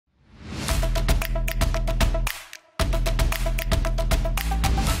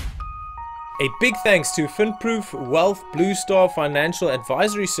A big thanks to Finproof Wealth Blue Star Financial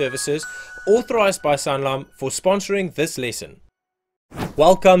Advisory Services, authorized by Sanlam, for sponsoring this lesson.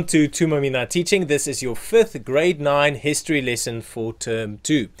 Welcome to Thuma Mina Teaching. This is your 5th grade 9 history lesson for term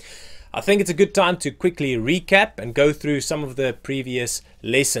 2. I think it's a good time to quickly recap and go through some of the previous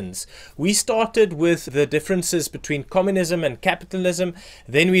lessons. We started with the differences between communism and capitalism.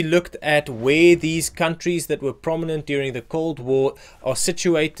 Then we looked at where these countries that were prominent during the Cold War are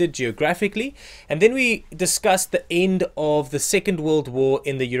situated geographically. And then we discussed the end of the Second World War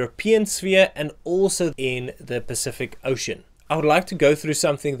in the European sphere and also in the Pacific Ocean. I would like to go through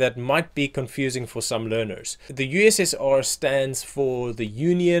something that might be confusing for some learners. The USSR stands for the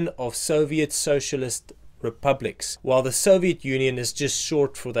Union of Soviet Socialist Republics, while the Soviet Union is just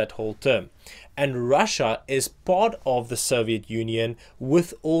short for that whole term. And Russia is part of the Soviet Union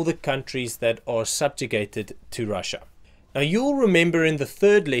with all the countries that are subjugated to Russia. Now, you'll remember in the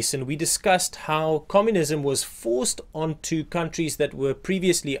 3rd lesson we discussed how communism was forced onto countries that were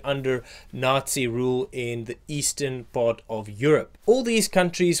previously under Nazi rule in the eastern part of Europe. All these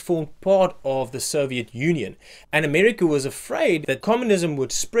countries formed part of the Soviet Union, and America was afraid that communism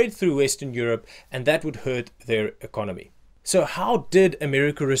would spread through Western Europe and that would hurt their economy. So how did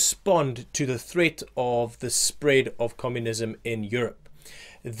America respond to the threat of the spread of communism in Europe?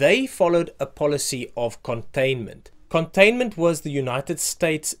 They followed a policy of containment. Containment was the United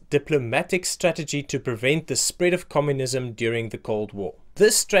States' diplomatic strategy to prevent the spread of communism during the Cold War.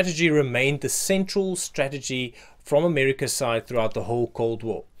 This strategy remained the central strategy from America's side throughout the whole Cold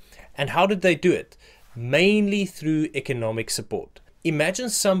War. And how did they do it? Mainly through economic support. Imagine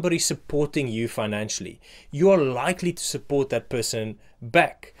somebody supporting you financially. You are likely to support that person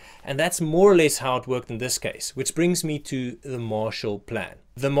back. And that's more or less how it worked in this case, which brings me to the Marshall Plan.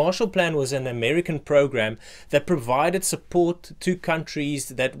 The Marshall Plan was an American program that provided support to countries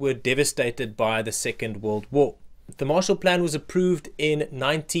that were devastated by the Second World War. The Marshall Plan was approved in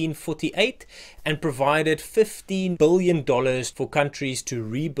 1948 and provided $15 billion for countries to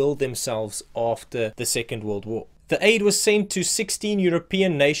rebuild themselves after the Second World War. The aid was sent to 16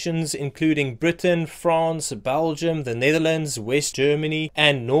 European nations, including Britain, France, Belgium, the Netherlands, West Germany,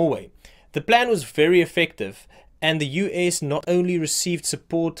 and Norway. The plan was very effective, and the US not only received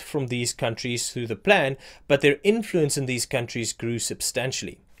support from these countries through the plan, but their influence in these countries grew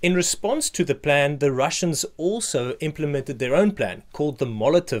substantially. In response to the plan, the Russians also implemented their own plan, called the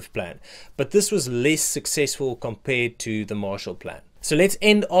Molotov Plan, but this was less successful compared to the Marshall Plan. So let's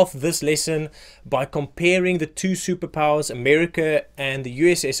end off this lesson by comparing the two superpowers, America and the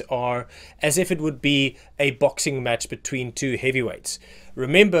USSR, as if it would be a boxing match between two heavyweights.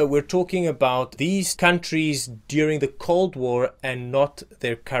 Remember, we're talking about these countries during the Cold War and not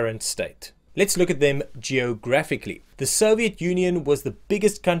their current state. Let's look at them geographically. The Soviet Union was the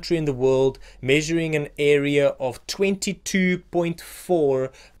biggest country in the world, measuring an area of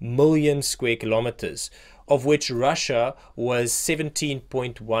 22.4 million square kilometers, of which Russia was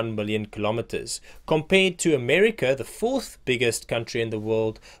 17.1 million kilometers, compared to America, the 4th biggest country in the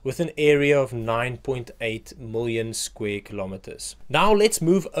world, with an area of 9.8 million square kilometers. Now let's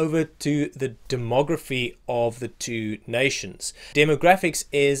move over to the demography of the two nations. Demographics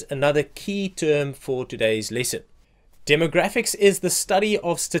is another key term for today's lesson. Demographics is the study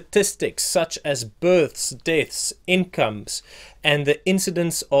of statistics such as births, deaths, incomes, and the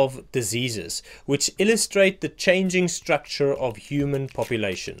incidence of diseases, which illustrate the changing structure of human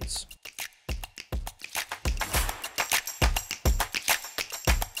populations.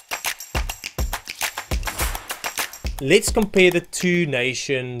 Let's compare the two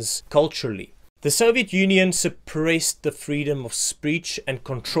nations culturally. The Soviet Union suppressed the freedom of speech and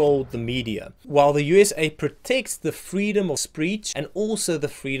controlled the media, while the USA protects the freedom of speech and also the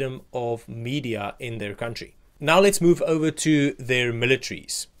freedom of media in their country. Now let's move over to their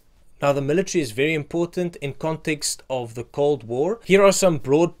militaries. Now, the military is very important in context of the Cold War. Here are some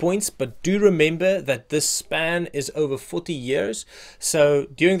broad points, but do remember that this span is over 40 years. So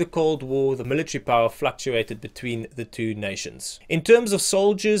during the Cold War, the military power fluctuated between the two nations. In terms of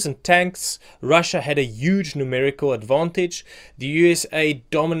soldiers and tanks, Russia had a huge numerical advantage. The USA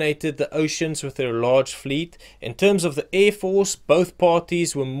dominated the oceans with their large fleet. In terms of the Air Force, both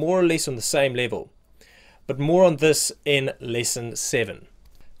parties were more or less on the same level. But more on this in lesson 7.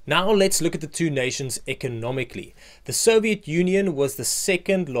 Now let's look at the two nations economically. The Soviet Union was the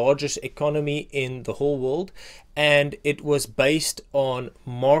 2nd largest economy in the whole world, and it was based on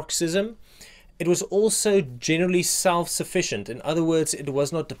Marxism. It was also generally self-sufficient. In other words, it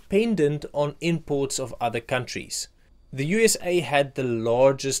was not dependent on imports of other countries. The USA had the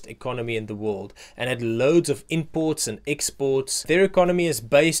largest economy in the world and had loads of imports and exports. Their economy is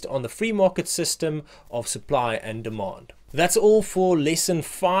based on the free market system of supply and demand. That's all for lesson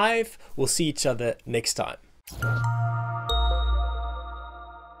 5. We'll see each other next time.